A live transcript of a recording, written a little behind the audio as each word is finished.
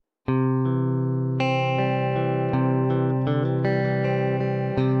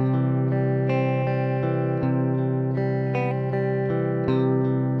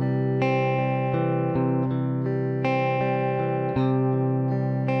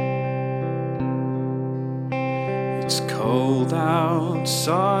cold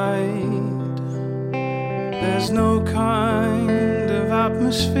outside. There's no kind of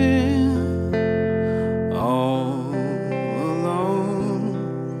atmosphere. All alone,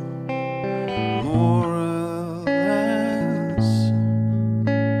 more or less.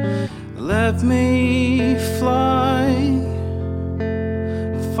 Let me fly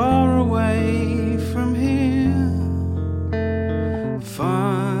far away from here.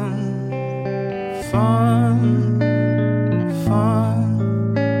 Fun, fun, fun.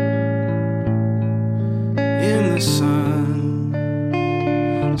 In the sun,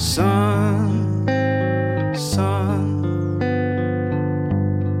 sun, sun.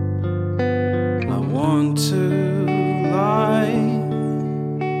 I want to lie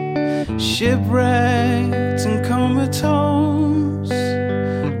shipwrecked and comatose,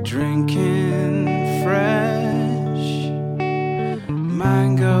 drinking fresh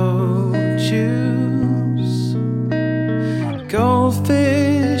mango juice.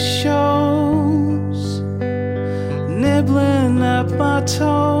 Goldfish shows nibbling at my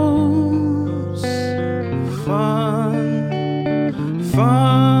toes. Fun,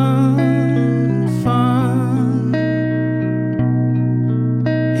 fun, fun.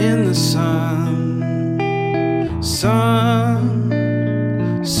 In the sun, sun,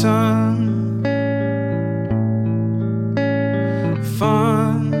 sun.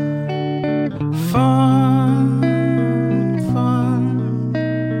 Fun, fun, fun.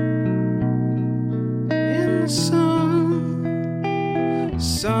 In the sun,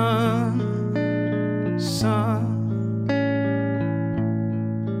 sun, sun.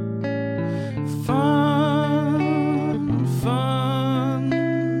 Fun, fun,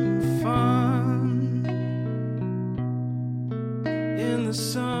 fun. In the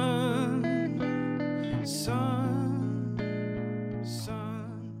sun, sun.